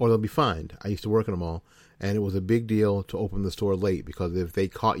 or they'll be fined. I used to work in a mall, and it was a big deal to open the store late, because if they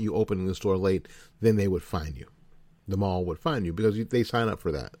caught you opening the store late, then they would fine you. The mall would fine you because they sign up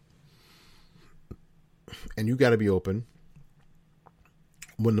for that. And you got to be open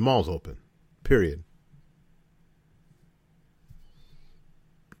when the mall's open, period.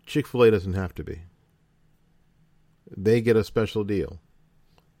 Chick-fil-A doesn't have to be. they get a special deal.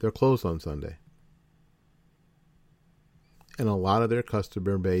 They're closed on Sunday. And a lot of their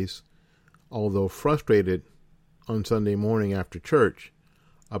customer base, although frustrated on Sunday morning after church,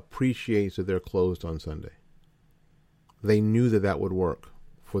 appreciates that they're closed on Sunday. They knew that that would work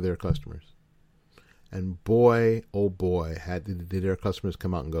for their customers. And boy, oh boy, did their customers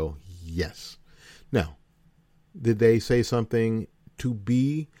come out and go, yes. Now, did they say something to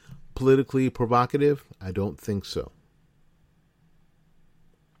be politically provocative? I don't think so.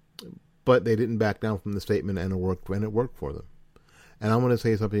 But they didn't back down from the statement, and it worked for them. And I'm going to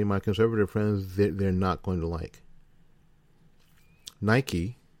say something to my conservative friends that they're not going to like.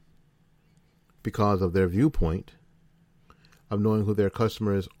 Nike, because of their viewpoint of knowing who their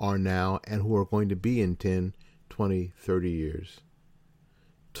customers are now and who are going to be in 10, 20, 30 years,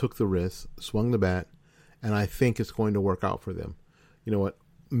 took the risk, swung the bat, and I think it's going to work out for them. You know what?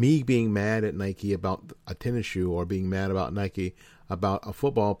 Me being mad at Nike about a tennis shoe, or being mad about Nike about a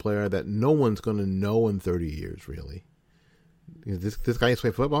football player that no one's going to know in 30 years, really. This guy used to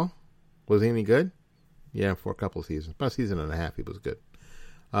play football? Was he any good? Yeah, for a couple of seasons. About a season and a half, he was good.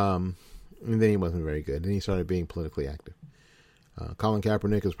 And then he wasn't very good. Then he started being politically active. Colin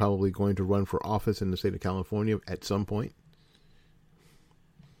Kaepernick is probably going to run for office in the state of California at some point.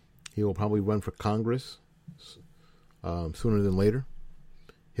 He will probably run for Congress sooner than later.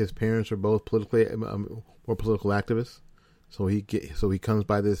 His parents are both political activists, so he comes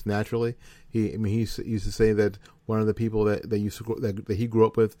by this naturally. He used to say that one of the people that he grew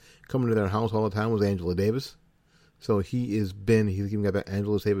up with coming to their house all the time was Angela Davis. So he's even got that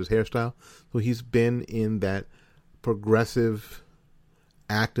Angela Davis hairstyle. So he's been in that progressive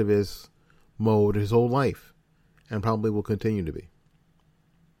activist mode his whole life, and probably will continue to be.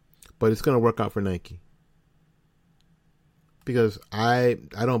 But it's going to work out for Nike, because I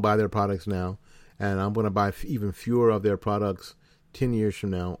don't buy their products now, and I'm going to buy even fewer of their products 10 years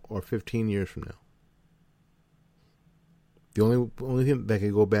from now or 15 years from now. The only thing that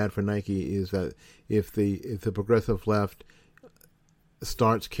could go bad for Nike is that if the progressive left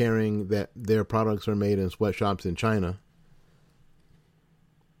starts caring that their products are made in sweatshops in China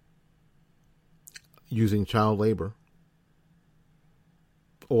using child labor,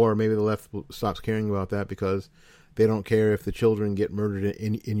 or maybe the left stops caring about that because they don't care if the children get murdered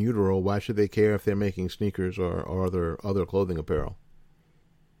in utero. Why should they care if they're making sneakers or other clothing apparel?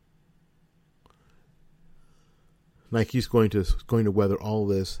 Nike's going to weather all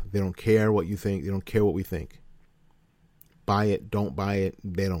this. They don't care what you think. They don't care what we think. Buy it, don't buy it.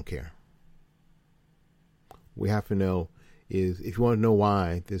 They don't care. We have to know is, if you want to know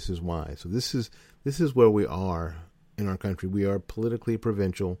why, this is why. So this is where we are in our country. We are politically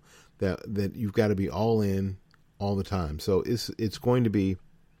provincial. That you've got to be all in all the time. So it's going to be.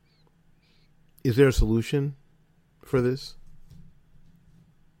 Is there a solution for this?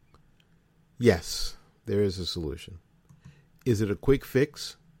 Yes. There is a solution. Is it a quick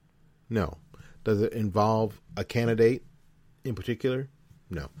fix? No. Does it involve a candidate in particular?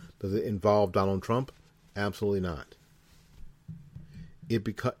 No. Does it involve Donald Trump? Absolutely not.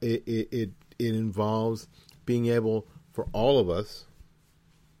 It involves being able, for all of us,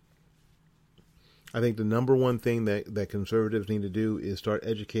 I think the number one thing that conservatives need to do is start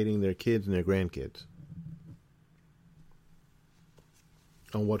educating their kids and their grandkids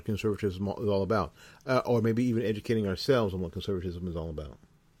on what conservatism is all about. Or maybe even educating ourselves on what conservatism is all about.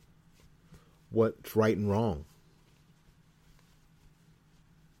 What's right and wrong.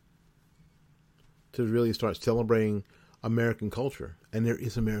 To really start celebrating American culture. And there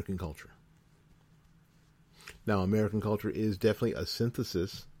is American culture. Now, American culture is definitely a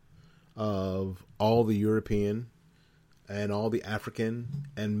synthesis of all the European and all the African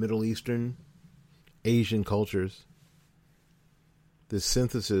and Middle Eastern, Asian cultures. The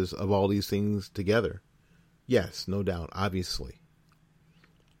synthesis of all these things together. Yes, no doubt, obviously.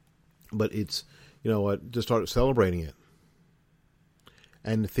 But it's, just start celebrating it.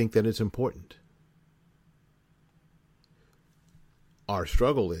 And think that it's important. Our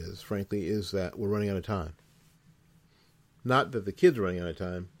struggle is, frankly, is that we're running out of time. Not that the kids are running out of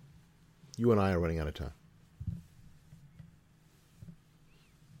time. You and I are running out of time.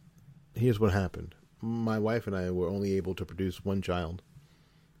 Here's what happened. My wife and I were only able to produce one child.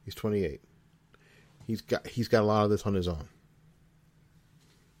 He's 28. He's got a lot of this on his own.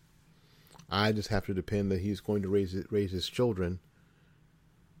 I just have to depend that he's going to raise his children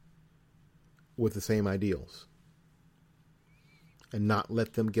with the same ideals and not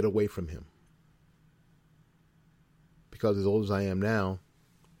let them get away from him. Because as old as I am now,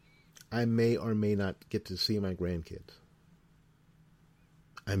 I may or may not get to see my grandkids.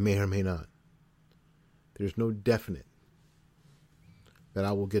 I may or may not. There's no definite that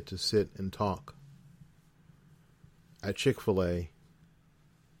I will get to sit and talk at Chick-fil-A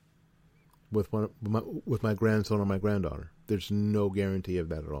with my grandson or my granddaughter. There's no guarantee of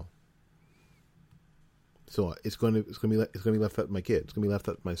that at all. So it's going to be left up to my kid. It's going to be left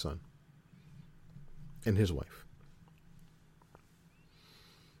up to my son and his wife.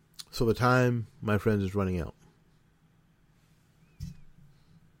 So the time, my friends, is running out.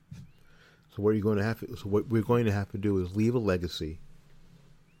 So what we're going to have to do is leave a legacy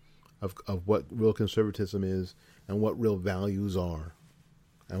of what real conservatism is and what real values are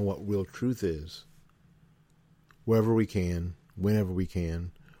and what real truth is, wherever we can, whenever we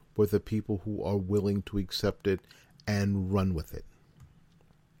can, with the people who are willing to accept it and run with it.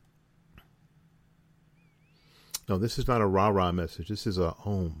 No, this is not a rah-rah message. This is a,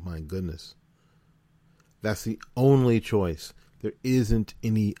 oh my goodness. That's the only choice. There isn't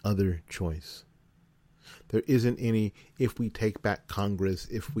any other choice. There isn't any, if we take back Congress,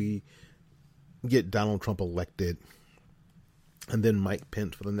 if we get Donald Trump elected, and then Mike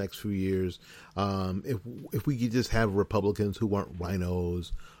Pence for the next few years, if we could just have Republicans who aren't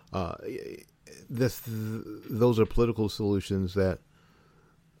rhinos, those are political solutions that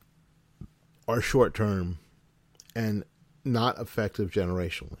are short-term and not effective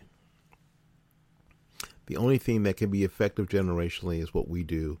generationally. The only thing that can be effective generationally is what we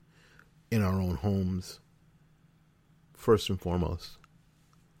do in our own homes, first and foremost,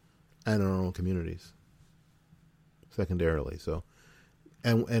 and in our own communities, secondarily. So,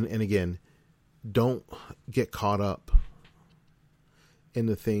 and again, don't get caught up in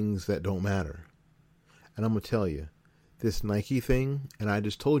the things that don't matter. And I'm going to tell you, this Nike thing, and I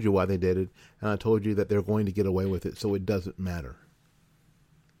just told you why they did it, and I told you that they're going to get away with it, so it doesn't matter.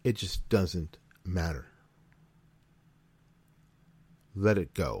 It just doesn't matter. Let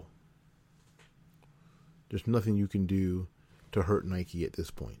it go. There's nothing you can do to hurt Nike at this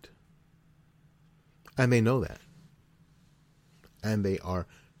point. And they know that. And they are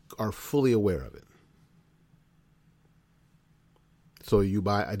fully aware of it. So you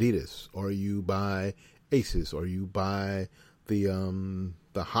buy Adidas, or you buy Aces, or you buy the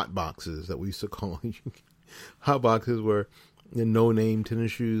hot boxes that we used to call hot boxes, were no-name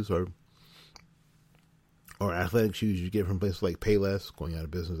tennis shoes or athletic shoes you get from places like Payless, going out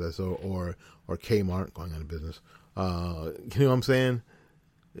of business, or Kmart, going out of business. You know what I'm saying?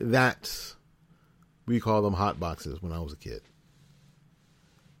 We call them hot boxes when I was a kid.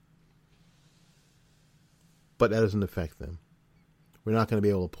 But that doesn't affect them. We're not going to be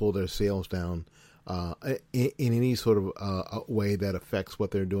able to pull their sales down in any sort of way that affects what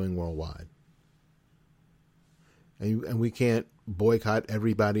they're doing worldwide. And we can't boycott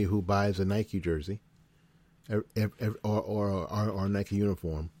everybody who buys a Nike jersey or Nike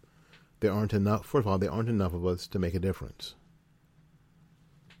uniform. There aren't enough. First of all, there aren't enough of us to make a difference.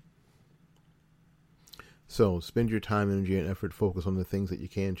 So spend your time, energy, and effort focus on the things that you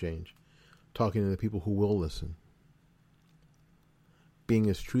can change. Talking to the people who will listen. Being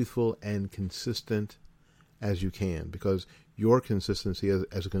as truthful and consistent as you can, because your consistency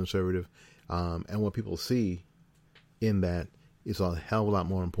as a conservative and what people see in that is a hell of a lot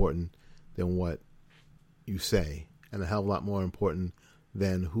more important than what you say, and a hell of a lot more important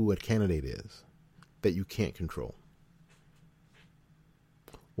than who a candidate is that you can't control.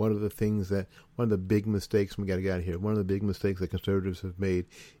 One of the big mistakes, we got to get out of here, one of the big mistakes that conservatives have made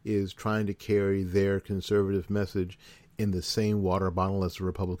is trying to carry their conservative message in the same water bottle as the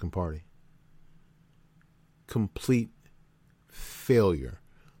Republican Party. Complete failure,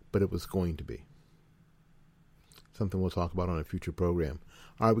 but it was going to be. Something we'll talk about on a future program.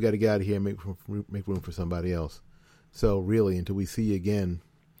 All right, we got to get out of here and make room for somebody else. So really, until we see you again,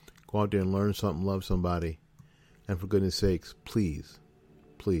 go out there and learn something, love somebody, and for goodness sakes, please,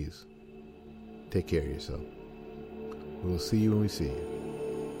 please, take care of yourself. We will see you when we see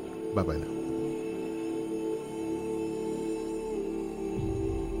you. Bye-bye now.